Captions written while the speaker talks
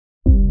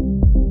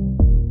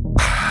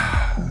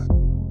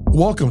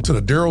Welcome to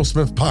the Daryl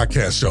Smith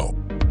Podcast Show.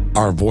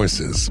 Our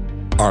voices,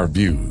 our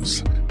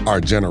views,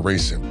 our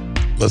generation.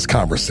 Let's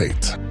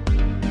conversate.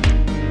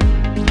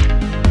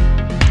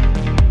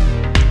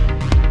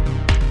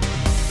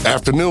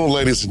 Afternoon,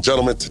 ladies and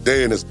gentlemen.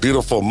 Today in this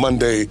beautiful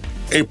Monday,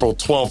 April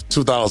 12th,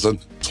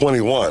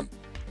 2021.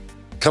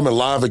 Coming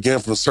live again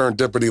from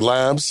Serendipity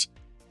Labs,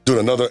 doing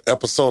another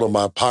episode of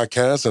my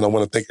podcast. And I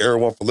want to thank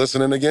everyone for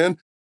listening again.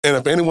 And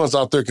if anyone's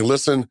out there can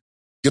listen,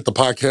 get the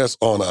podcast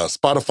on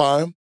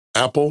Spotify,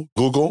 Apple,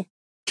 Google,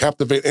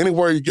 Captivate,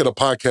 anywhere you get a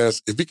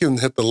podcast. If you can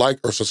hit the like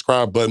or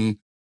subscribe button,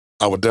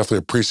 I would definitely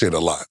appreciate it a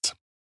lot.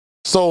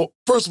 So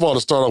first of all,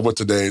 to start off with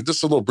today,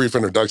 just a little brief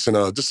introduction,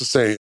 just to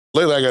say,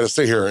 lately I got to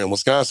say here in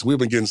Wisconsin, we've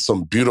been getting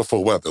some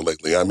beautiful weather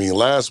lately. I mean,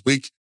 last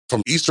week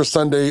from Easter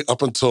Sunday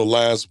up until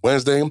last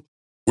Wednesday,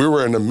 we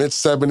were in the mid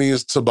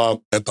 70s to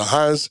about at the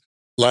highest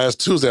last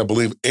Tuesday, I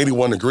believe,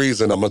 81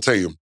 degrees. And I'm going to tell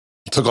you,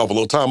 took off a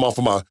little time off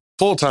of my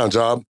full-time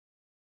job,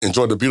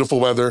 enjoyed the beautiful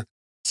weather.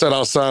 Sat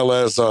outside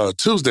last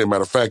Tuesday,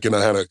 matter of fact, and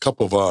I had a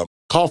cup of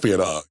coffee at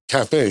a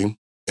cafe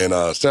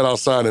and sat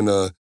outside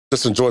and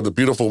just enjoyed the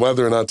beautiful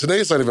weather. And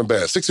today's not even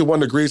bad. 61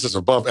 degrees is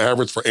above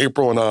average for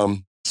April.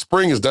 And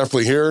spring is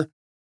definitely here.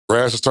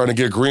 Grass is starting to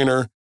get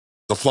greener.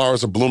 The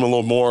flowers are blooming a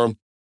little more.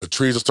 The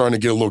trees are starting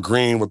to get a little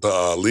green with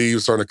the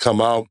leaves starting to come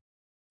out.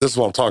 This is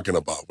what I'm talking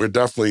about. We're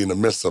definitely in the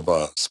midst of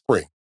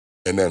spring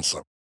and then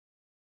some.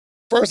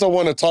 First, I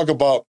want to talk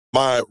about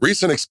my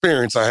recent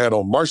experience I had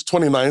on March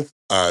 29th.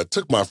 I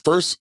took my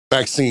first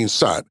vaccine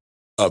shot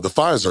of the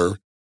Pfizer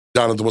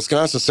down at the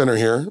Wisconsin Center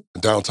here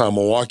in downtown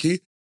Milwaukee,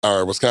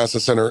 our Wisconsin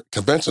Center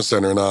Convention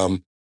Center.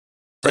 And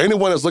for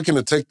anyone that's looking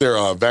to take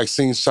their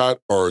vaccine shot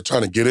or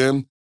trying to get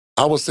in,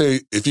 I would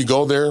say if you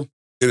go there,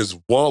 it is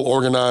well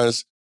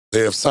organized. They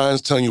have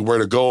signs telling you where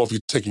to go if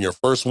you're taking your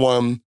first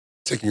one,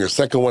 taking your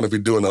second one if you're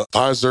doing a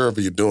Pfizer, if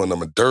you're doing a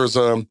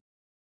Moderna.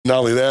 Not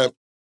only that,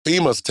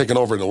 FEMA's taking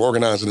over and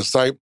organizing the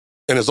site,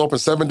 and it's open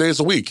 7 days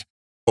a week,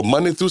 from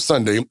Monday through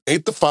Sunday,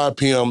 8 to 5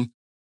 p.m.,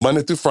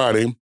 Monday through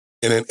Friday, and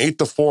then 8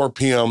 to 4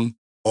 p.m.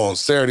 on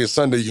Saturday and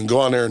Sunday. You can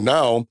go on there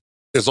now.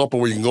 It's open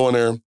where you can go in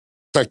there.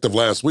 Effective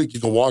last week, you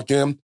can walk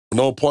in,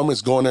 no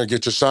appointments, go in there and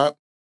get your shot.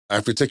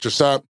 After you take your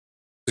shot,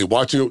 they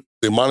watch you,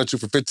 they monitor you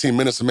for 15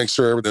 minutes to make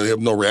sure they have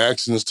no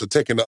reactions to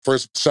taking the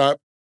first shot.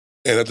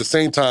 And at the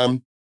same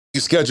time, you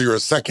schedule your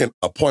second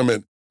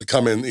appointment to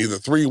come in either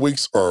 3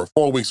 weeks or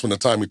 4 weeks from the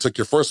time you took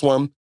your first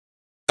one.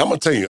 I'm going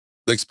to tell you,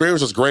 the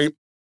experience was great.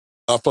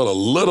 I felt a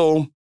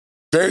little,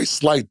 very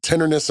slight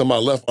tenderness in my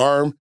left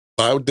arm.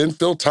 I didn't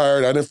feel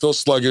tired. I didn't feel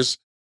sluggish.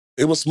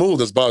 It was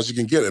smooth as about as you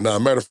can get it. Now,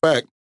 matter of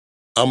fact,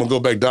 I'm going to go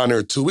back down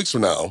there 2 weeks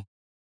from now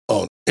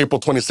on April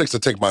 26th to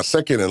take my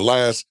second and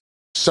last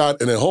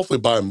shot. And then hopefully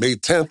by May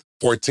 10th,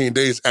 14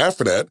 days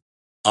after that,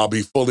 I'll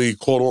be fully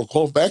quote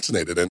unquote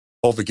vaccinated and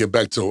hopefully get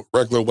back to a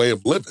regular way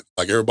of living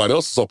like everybody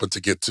else is open to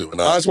get to.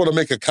 And I just want to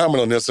make a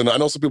comment on this. And I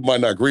know some people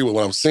might not agree with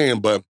what I'm saying,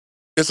 but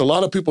it's a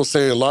lot of people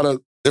saying a lot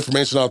of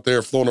information out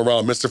there floating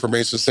around,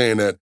 misinformation saying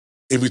that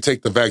if you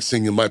take the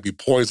vaccine, you might be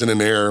poison in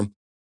the air. A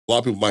lot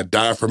of people might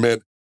die from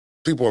it.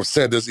 People have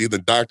said this, either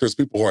doctors,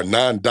 people who are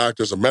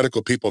non-doctors or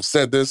medical people have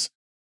said this.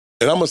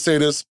 And I'm going to say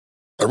this,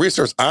 the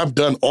research I've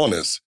done on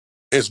this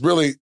is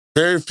really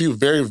very few,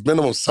 very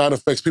minimal side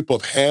effects people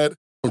have had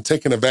from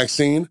taking a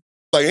vaccine,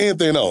 like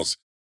anything else.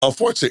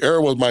 Unfortunately,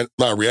 everyone might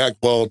not react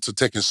well to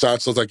taking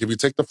shots. So it's like if you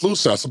take the flu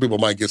shot, some people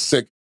might get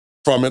sick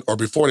from it, or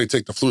before they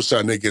take the flu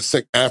shot and they get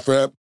sick after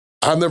that.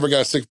 I've never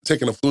got sick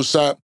taking a flu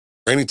shot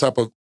or any type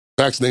of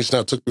vaccination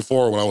I took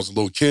before when I was a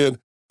little kid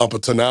up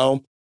until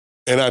now.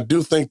 And I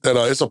do think that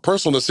it's a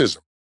personal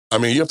decision. I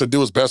mean, you have to do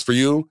what's best for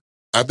you.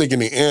 I think in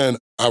the end,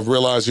 I've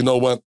realized, you know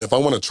what, if I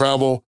want to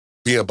travel,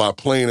 be it by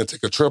plane and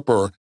take a trip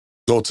or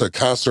go to a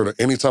concert or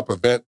any type of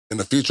event in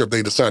the future, if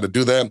they decide to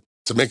do that,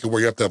 to make it where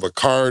you have to have a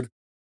card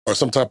or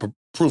some type of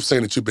proof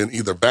saying that you've been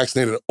either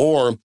vaccinated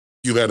or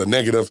you've had a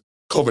negative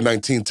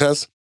COVID-19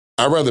 test,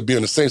 I'd rather be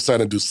on the safe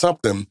side and do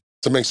something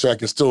to make sure I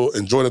can still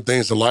enjoy the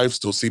things in life,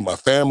 still see my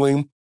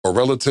family or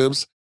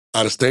relatives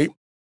out of state,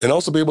 and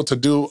also be able to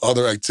do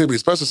other activities,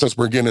 especially since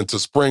we're getting into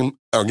spring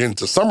or getting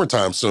into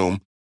summertime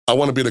soon. I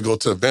want to be able to go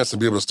to events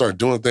and be able to start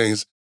doing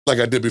things like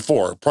I did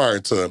before, prior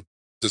to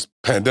this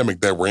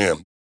pandemic that we're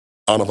in.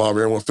 I don't know how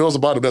everyone feels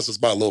about it. That's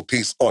just my little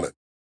piece on it.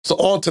 So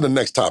on to the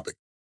next topic.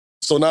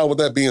 So now with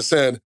that being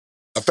said,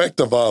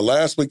 effective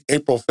last week,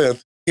 April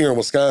 5th, here in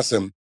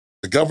Wisconsin,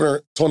 the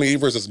governor, Tony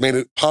Evers, has made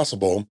it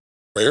possible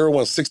for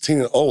everyone 16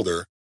 and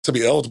older to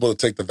be eligible to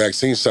take the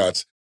vaccine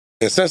shots.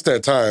 And since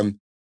that time,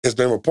 there's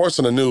been reports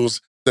on the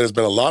news that there's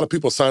been a lot of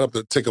people sign up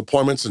to take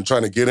appointments and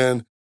trying to get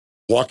in,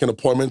 walk-in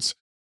appointments,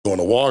 going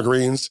to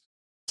Walgreens,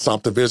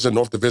 South Division,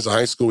 North Division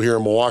High School here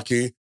in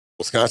Milwaukee,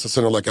 Wisconsin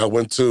Center like I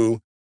went to,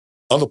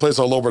 other places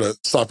all over the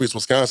Southeast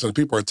Wisconsin.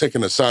 People are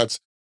taking the shots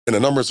and the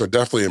numbers are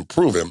definitely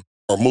improving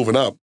or moving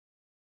up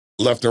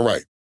left and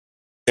right.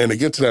 And to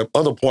get to that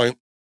other point,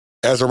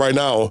 as of right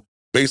now,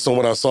 based on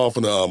what I saw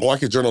from the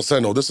Milwaukee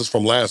Journal-Sentinel, this is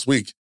from last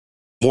week,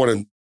 more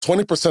than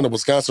 20% of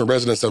Wisconsin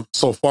residents have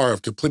so far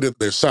have completed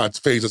their shots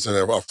phases and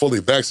are fully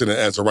vaccinated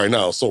as of right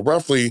now. So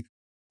roughly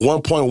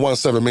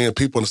 1.17 million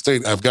people in the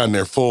state have gotten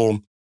their full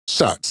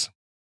shots.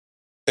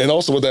 And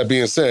also with that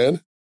being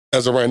said,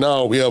 as of right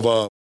now, we have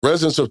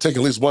residents who have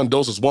taken at least one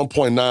dose is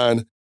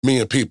 1.9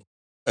 million people.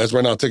 As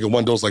right now, taking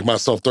one dose, like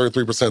myself,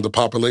 33% of the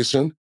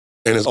population,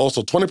 and it's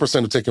also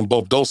 20% have taken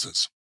both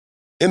doses.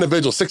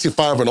 Individuals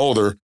 65 and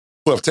older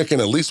who have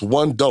taken at least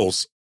one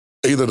dose,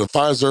 either the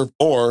Pfizer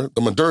or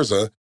the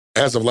Moderna,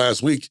 as of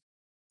last week,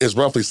 is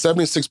roughly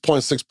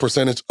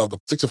 76.6% of the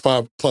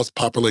 65 plus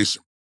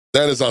population.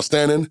 That is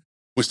outstanding.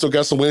 We still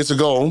got some ways to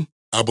go,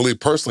 I believe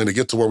personally, to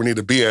get to where we need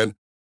to be at,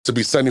 to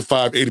be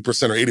 75,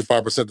 80%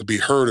 or 85% to be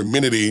herd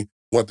immunity,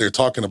 what they're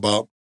talking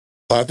about.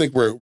 But I think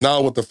we're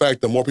now with the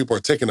fact that more people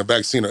are taking the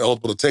vaccine or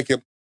eligible to take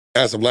it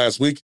as of last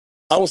week,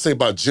 I would say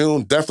by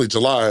June, definitely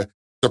July,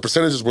 the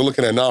percentages we're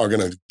looking at now are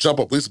going to jump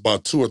up at least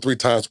about 2 or 3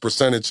 times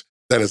percentage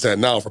that it's at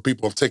now for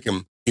people who have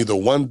taken either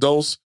one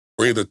dose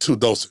or either 2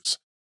 doses.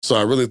 So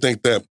I really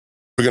think that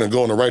we're going to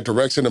go in the right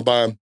direction. And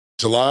by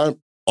July,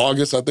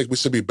 August, I think we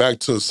should be back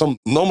to some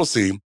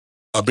normalcy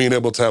of being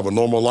able to have a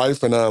normal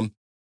life and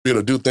be able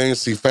to do things,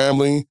 see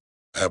family,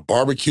 have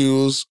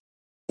barbecues,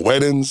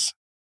 weddings,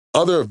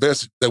 other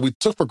events that we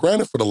took for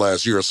granted for the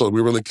last year or so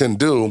we really couldn't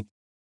do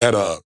at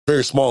a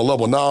very small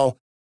level. Now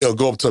it'll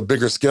go up to a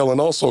bigger scale,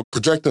 and also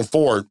projecting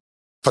forward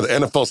for the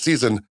NFL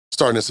season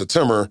starting in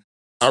September,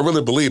 I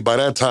really believe by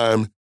that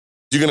time,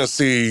 you're going to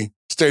see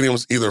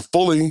stadiums either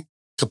fully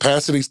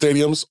capacity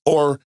stadiums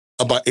or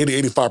about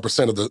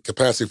 80-85% of the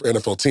capacity for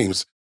NFL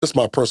teams. That's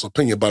my personal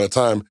opinion by the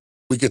time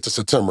we get to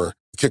September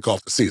to kick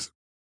off the season.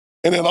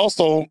 And then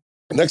also,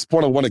 the next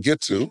point I want to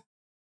get to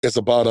is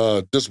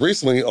about just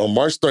recently on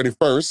March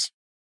 31st,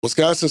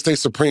 Wisconsin State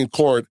Supreme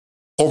Court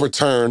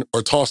overturned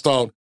or tossed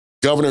out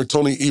Governor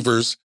Tony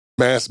Evers'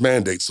 mask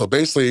mandate. So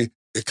basically,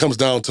 it comes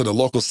down to the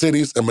local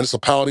cities and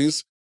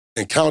municipalities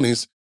and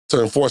counties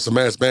to enforce a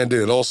mask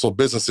mandate, and also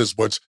businesses,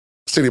 which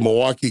City of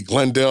Milwaukee,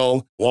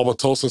 Glendale,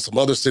 Wauwatosa, some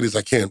other cities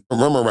I can't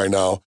remember right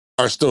now,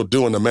 are still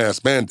doing the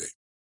mask mandate.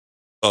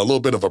 A little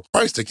bit of a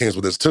price that comes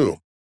with this too,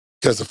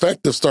 because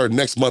effective starting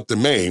next month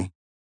in May,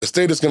 the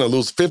state is going to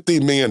lose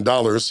 $50 million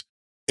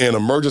in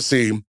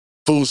emergency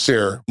food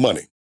share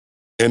money.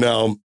 And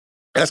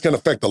that's going to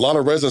affect a lot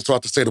of residents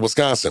throughout the state of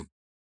Wisconsin.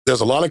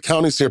 There's a lot of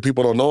counties here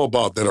people don't know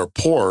about that are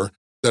poor,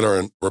 that are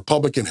in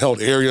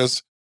Republican-held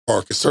areas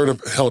or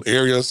conservative-held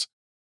areas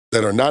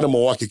that are not in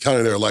Milwaukee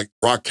County. They're like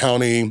Rock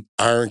County,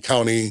 Iron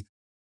County,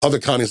 other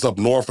counties up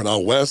north and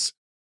out west.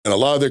 And a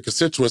lot of their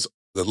constituents,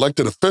 the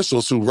elected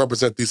officials who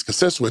represent these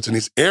constituents in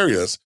these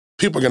areas,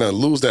 people are going to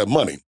lose that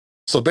money.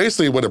 So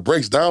basically what it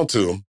breaks down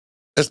to,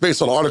 it's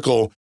based on an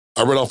article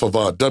I read off of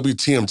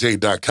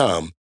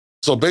WTMJ.com.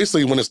 So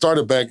basically when it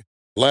started back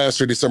last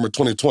year, December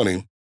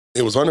 2020,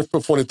 it was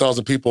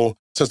 140,000 people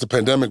since the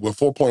pandemic, with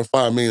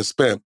 $4.5 million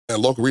spent at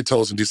local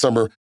retailers in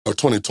December of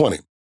 2020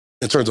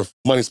 in terms of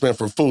money spent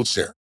for food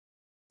share.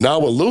 Now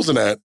we're losing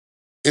that.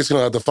 It's going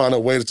to have to find a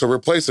way to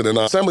replace it. And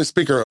Assembly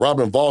Speaker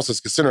Robin Voss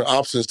is considering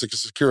options to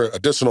secure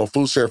additional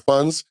food share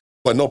funds,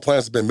 but no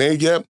plans have been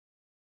made yet.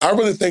 I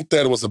really think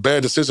that it was a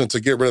bad decision to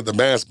get rid of the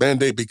mask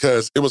mandate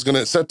because it was going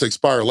to set to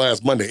expire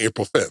last Monday,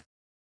 April 5th.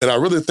 And I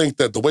really think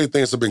that the way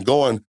things have been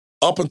going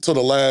up until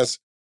the last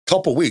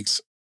couple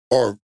weeks,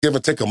 or give or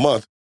take a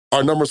month,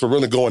 our numbers were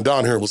really going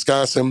down here in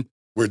Wisconsin.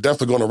 We're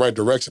definitely going in the right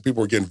direction.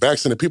 People were getting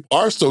vaccinated. People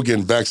are still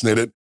getting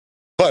vaccinated,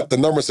 but the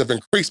numbers have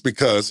increased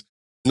because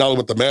not only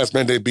with the mask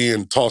mandate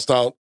being tossed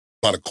out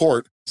by the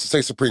court, the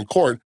state Supreme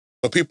Court,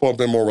 but people have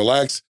been more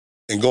relaxed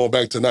and going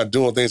back to not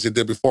doing things they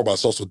did before about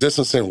social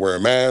distancing,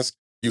 wearing masks.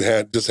 You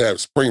had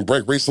spring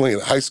break recently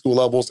at high school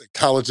levels, at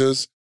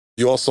colleges.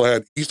 You also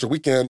had Easter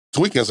weekend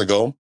 2 weekends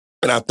ago.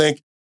 And I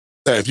think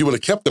that if you would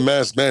have kept the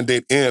mask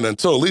mandate in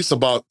until at least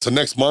about to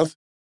next month,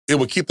 it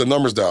would keep the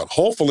numbers down.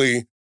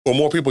 Hopefully, when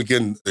more people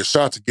getting their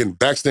shots, getting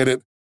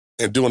vaccinated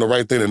and doing the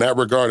right thing in that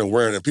regard and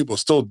wearing, and people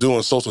still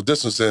doing social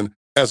distancing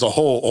as a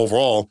whole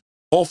overall,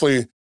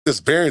 hopefully this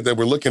variant that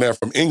we're looking at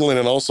from England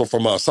and also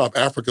from South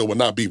Africa would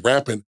not be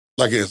rampant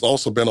like it has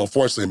also been,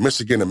 unfortunately, in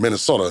Michigan and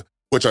Minnesota,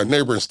 which are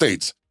neighboring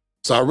states.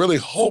 So I really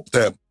hope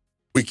that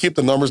we keep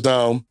the numbers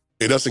down.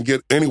 It doesn't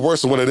get any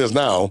worse than what it is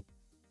now.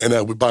 And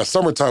that by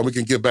summertime, we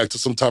can get back to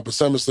some type of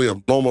semblance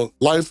of normal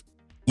life.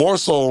 More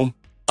so,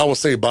 I would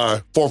say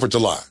by 4th of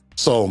July.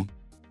 So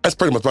that's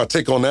pretty much my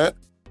take on that.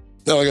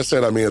 Now, like I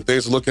said,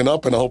 things are looking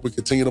up and I hope we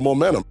continue the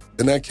momentum.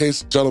 In that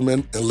case,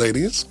 gentlemen and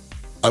ladies,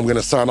 I'm going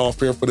to sign off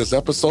here for this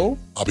episode.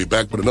 I'll be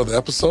back with another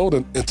episode.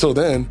 And until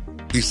then,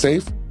 be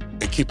safe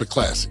and keep it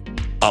classy.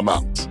 I'm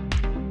out.